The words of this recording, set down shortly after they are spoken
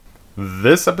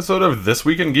This episode of This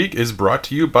Week in Geek is brought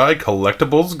to you by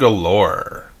Collectibles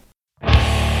Galore.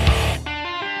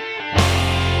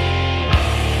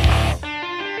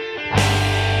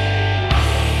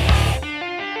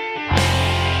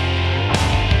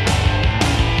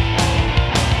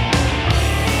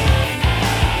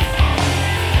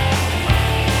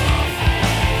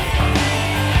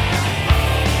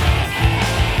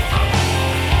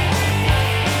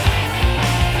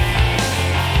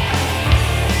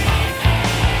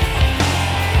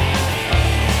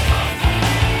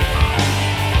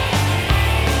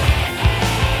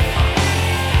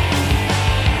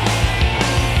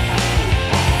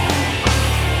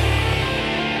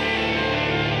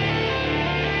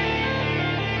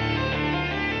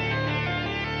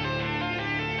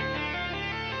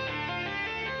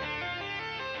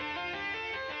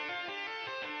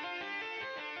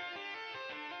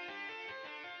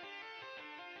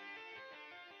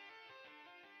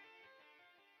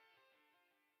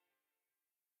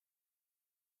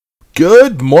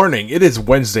 Good morning. It is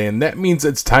Wednesday, and that means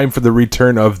it's time for the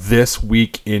return of This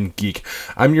Week in Geek.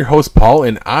 I'm your host, Paul,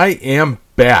 and I am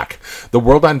back. The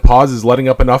world on pause is letting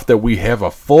up enough that we have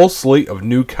a full slate of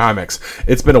new comics.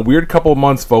 It's been a weird couple of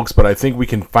months, folks, but I think we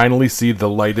can finally see the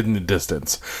light in the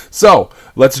distance. So,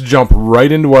 let's jump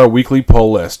right into our weekly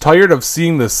pull list. Tired of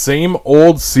seeing the same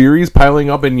old series piling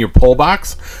up in your pull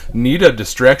box? Need a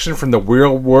distraction from the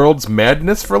real world's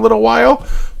madness for a little while?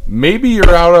 Maybe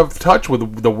you're out of touch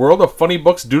with the world of funny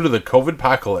books due to the COVID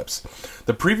apocalypse.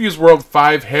 The Previews World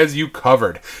 5 has you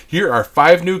covered. Here are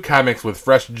 5 new comics with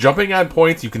fresh jumping on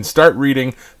points you can start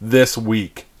reading this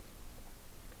week.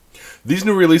 These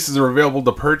new releases are available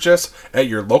to purchase at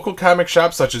your local comic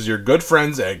shop, such as your good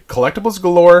friends at Collectibles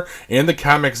Galore and the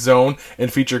Comic Zone,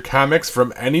 and feature comics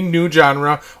from any new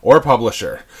genre or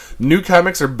publisher. New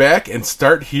comics are back, and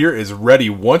Start Here is ready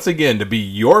once again to be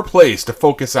your place to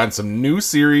focus on some new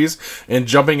series and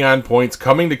jumping on points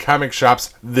coming to comic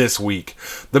shops this week.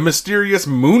 The mysterious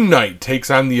Moon Knight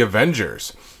takes on the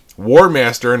Avengers. War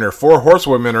Master and her 4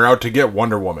 horsewomen are out to get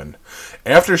Wonder Woman.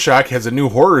 Aftershock has a new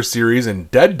horror series in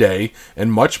Dead Day,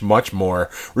 and much, much more.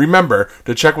 Remember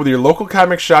to check with your local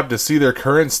comic shop to see their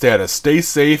current status. Stay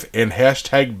safe and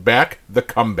hashtag back the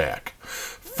comeback.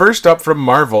 First up from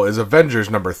Marvel is Avengers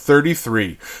number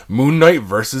 33, Moon Knight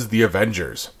vs. the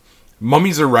Avengers.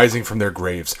 Mummies are rising from their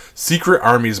graves. Secret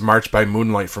armies march by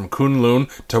moonlight from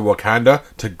Kunlun to Wakanda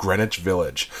to Greenwich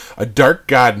Village. A dark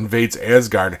god invades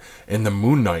Asgard, and the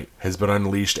Moon Knight has been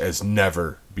unleashed as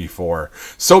never before.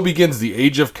 So begins the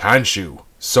Age of Khonshu.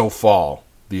 So fall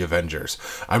the Avengers.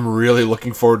 I'm really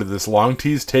looking forward to this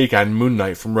long-teased take on Moon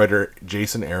Knight from writer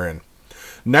Jason Aaron.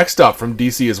 Next up from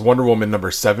DC is Wonder Woman number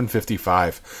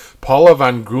 755. Paula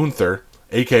von Gunther,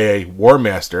 aka War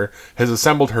Master, has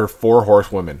assembled her 4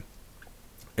 horsewomen.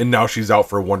 And now she's out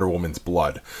for Wonder Woman's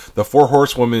blood. The 4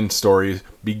 Horsewomen story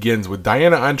begins with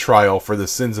Diana on trial for the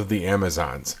sins of the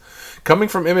Amazons. Coming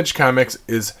from Image Comics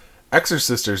is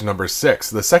Exorcisters number 6.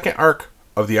 The second arc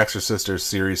of the Exorcisters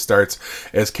series starts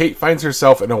as Kate finds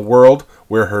herself in a world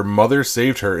where her mother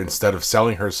saved her instead of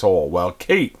selling her soul, while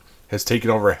Kate has taken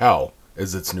over hell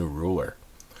as its new ruler.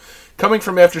 Coming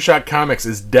from Aftershock Comics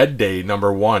is Dead Day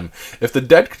number 1. If the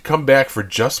dead could come back for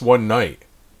just one night,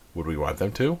 would we want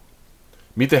them to?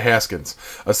 Meet the Haskins,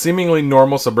 a seemingly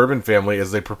normal suburban family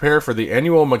as they prepare for the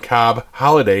annual macabre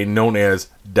holiday known as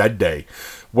Dead Day.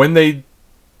 When the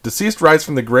deceased rise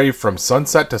from the grave from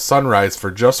sunset to sunrise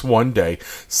for just one day,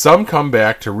 some come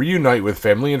back to reunite with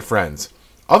family and friends.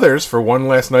 Others for one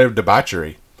last night of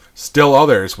debauchery. Still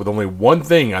others with only one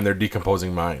thing on their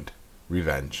decomposing mind: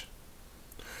 revenge.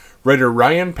 Writer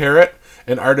Ryan Parrott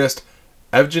and artist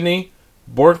Evgeny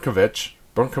Bornyakov,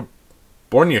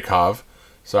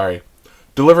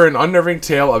 deliver an unnerving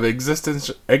tale of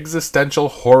existential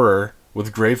horror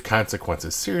with grave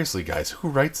consequences. Seriously, guys, who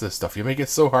writes this stuff? You make it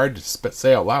so hard to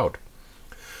say out loud.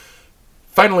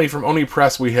 Finally, from Oni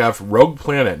Press, we have Rogue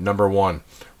Planet number 1.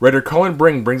 Writer Cullen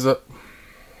Bunn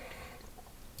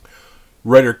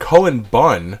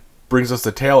brings us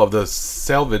the tale of the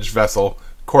salvage vessel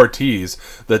Cortez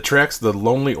that tracks the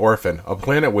Lonely Orphan, a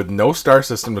planet with no star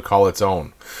system to call its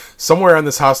own. Somewhere on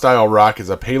this hostile rock is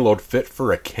a payload fit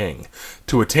for a king.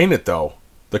 To attain it, though,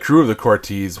 the crew of the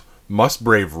Cortez must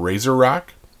brave Razor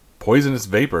Rock, poisonous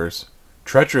vapors,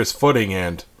 treacherous footing,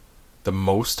 and the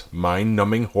most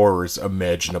mind-numbing horrors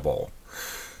imaginable.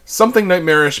 Something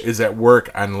nightmarish is at work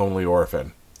on Lonely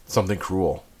Orphan. Something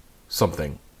cruel.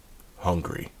 Something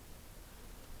hungry.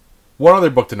 One other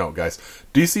book to note, guys.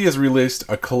 DC has released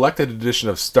a collected edition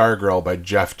of Stargirl by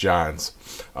Jeff Johns,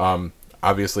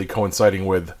 obviously coinciding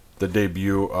with the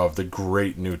debut of the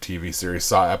great new TV series.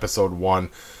 Saw episode 1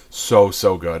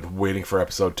 So good. Waiting for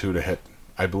episode 2 to hit,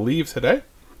 I believe, today.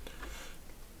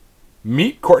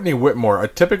 Meet Courtney Whitmore, a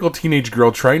typical teenage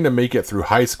girl trying to make it through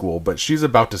high school, but she's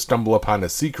about to stumble upon a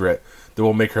secret that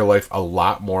will make her life a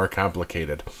lot more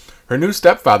complicated. Her new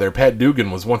stepfather, Pat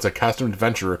Dugan, was once a costume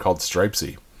adventurer called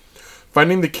Stripesy.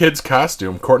 Finding the kid's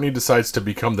costume, Courtney decides to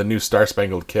become the new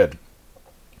Star-Spangled Kid.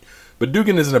 But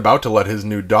Dugan isn't about to let his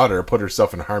new daughter put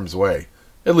herself in harm's way,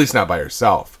 at least not by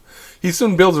herself. He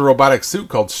soon builds a robotic suit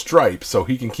called Stripe so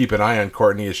he can keep an eye on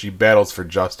Courtney as she battles for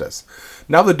justice.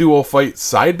 Now the duo fight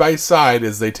side by side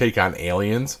as they take on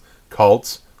aliens,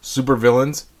 cults,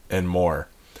 supervillains, and more.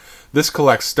 This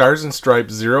collects Stars and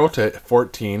Stripes 0 to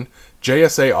 14,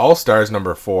 JSA All-Stars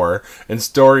number 4, and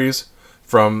stories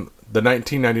from the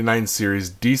 1999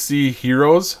 series DC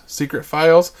Heroes Secret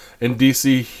Files and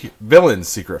DC Villains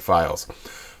Secret Files.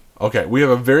 Okay, we have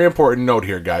a very important note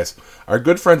here, guys. Our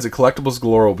good friends at Collectibles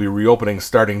Galore will be reopening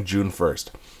starting June 1st.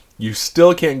 You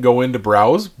still can't go in to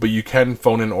browse, but you can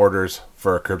phone in orders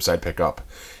for a curbside pickup.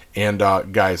 And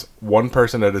guys, one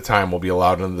person at a time will be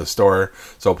allowed into the store,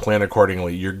 so plan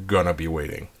accordingly. You're gonna be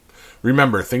waiting.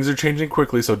 Remember, things are changing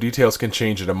quickly, so details can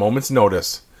change at a moment's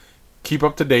notice. Keep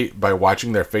up to date by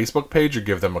watching their Facebook page or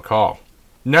give them a call.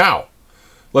 Now,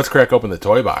 let's crack open the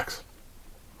toy box.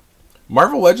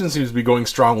 Marvel Legends seems to be going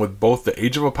strong with both the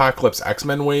Age of Apocalypse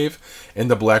X-Men wave and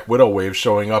the Black Widow wave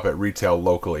showing up at retail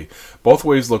locally. Both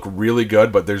waves look really good,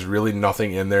 but there's really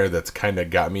nothing in there that's kind of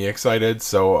got me excited,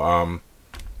 so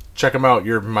check them out.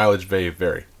 Your mileage may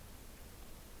vary.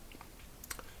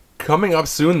 Coming up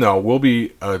soon, though, will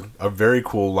be a very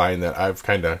cool line that I've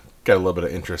kind of got a little bit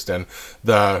of interest in.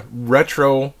 The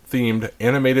retro-themed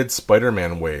animated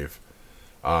Spider-Man wave.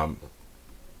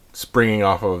 Springing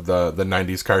off of the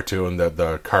 90s cartoon,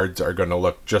 the cards are going to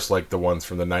look just like the ones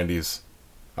from the 90s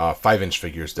 5-inch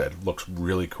figures did. Looks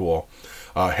really cool.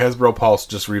 Hasbro Pulse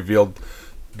just revealed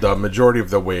the majority of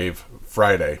the wave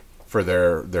Friday for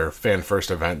their Fan First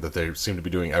event that they seem to be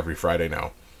doing every Friday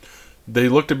now. They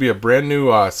look to be a brand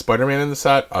new Spider-Man in the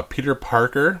set, a Peter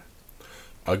Parker,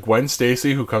 a Gwen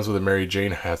Stacy, who comes with a Mary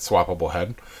Jane swappable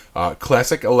head,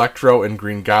 classic Electro and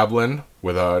Green Goblin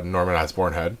with a Norman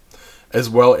Osborn head, as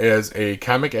well as a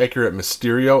comic-accurate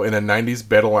Mysterio and a 90s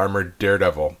battle-armored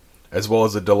Daredevil, as well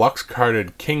as a deluxe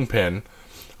carded Kingpin.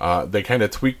 They kind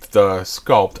of tweaked the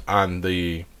sculpt on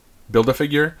the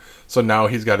Build-A-Figure, so now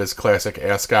he's got his classic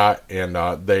ascot, and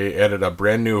they added a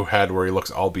brand new head where he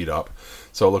looks all beat up.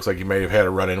 So it looks like he may have had a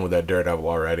run-in with that Daredevil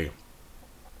already.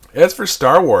 As for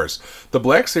Star Wars, the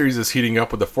Black Series is heating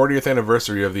up with the 40th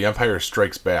anniversary of The Empire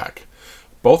Strikes Back.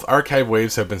 Both archive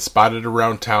waves have been spotted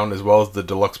around town, as well as the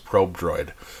deluxe probe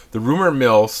droid. The rumor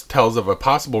mill tells of a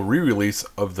possible re-release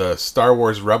of the Star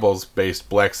Wars Rebels-based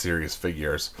Black Series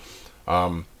figures,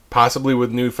 possibly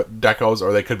with new decos,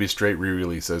 or they could be straight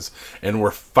re-releases. And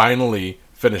we're finally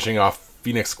finishing off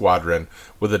Phoenix Squadron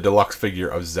with a deluxe figure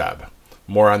of Zeb.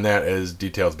 More on that as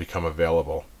details become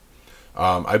available.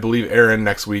 I believe Aaron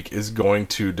next week is going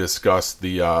to discuss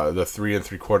the 3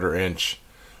 3/4 inch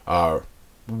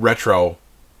retro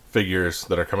figures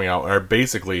that are coming out, are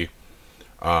basically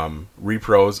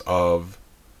repros of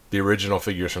the original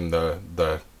figures from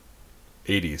the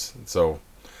 80s. So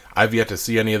I've yet to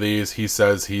see any of these. He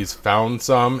says he's found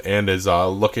some and is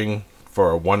looking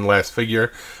for one last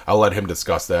figure. I'll let him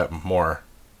discuss that more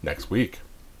next week.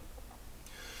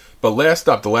 But last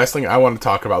up, the last thing I want to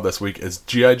talk about this week is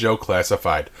G.I. Joe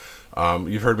Classified.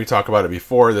 You've heard me talk about it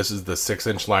before. This is the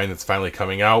 6-inch line that's finally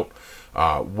coming out.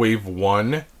 Wave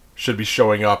 1 should be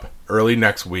showing up early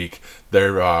next week.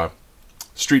 They're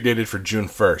street dated for June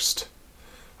 1st.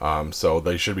 So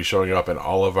they should be showing up in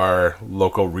all of our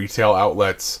local retail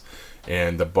outlets.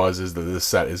 And the buzz is that this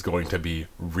set is going to be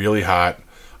really hot,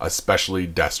 especially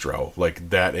Destro.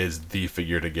 Like, that is the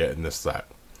figure to get in this set.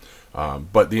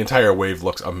 But the entire wave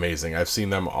looks amazing. I've seen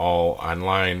them all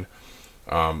online.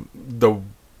 The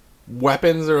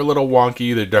weapons are a little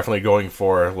wonky. They're definitely going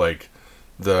for like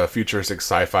the futuristic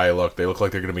sci-fi look. They look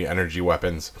like they're going to be energy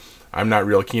weapons. I'm not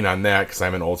real keen on that because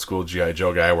I'm an old school G.I.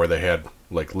 Joe guy where they had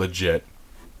like legit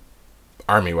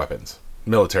army weapons,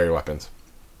 military weapons.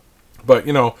 But,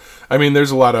 you know, I mean, there's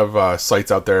a lot of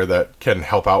sites out there that can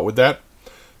help out with that.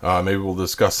 Maybe we'll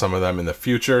discuss some of them in the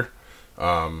future.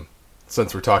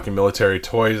 Since we're talking military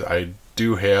toys, I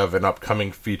do have an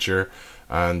upcoming feature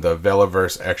on the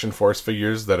Valaverse Action Force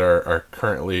figures that are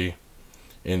currently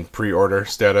in pre-order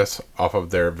status off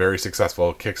of their very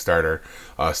successful Kickstarter.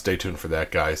 Stay tuned for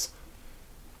that, guys.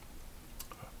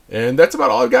 And that's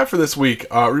about all I've got for this week.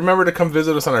 Remember to come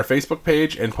visit us on our Facebook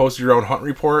page and post your own hunt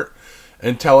report.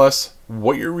 and tell us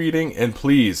what you're reading, and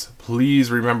please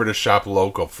remember to shop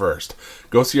local first.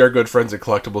 Go see our good friends at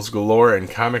Collectibles Galore and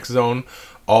Comic Zone.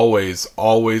 Always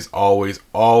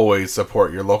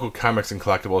support your local comics and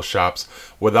collectibles shops.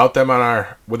 Without them,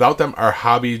 our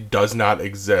hobby does not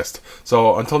exist.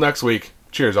 So until next week,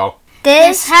 cheers all.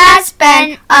 This has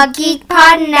been a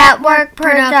GeekPod Network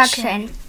production.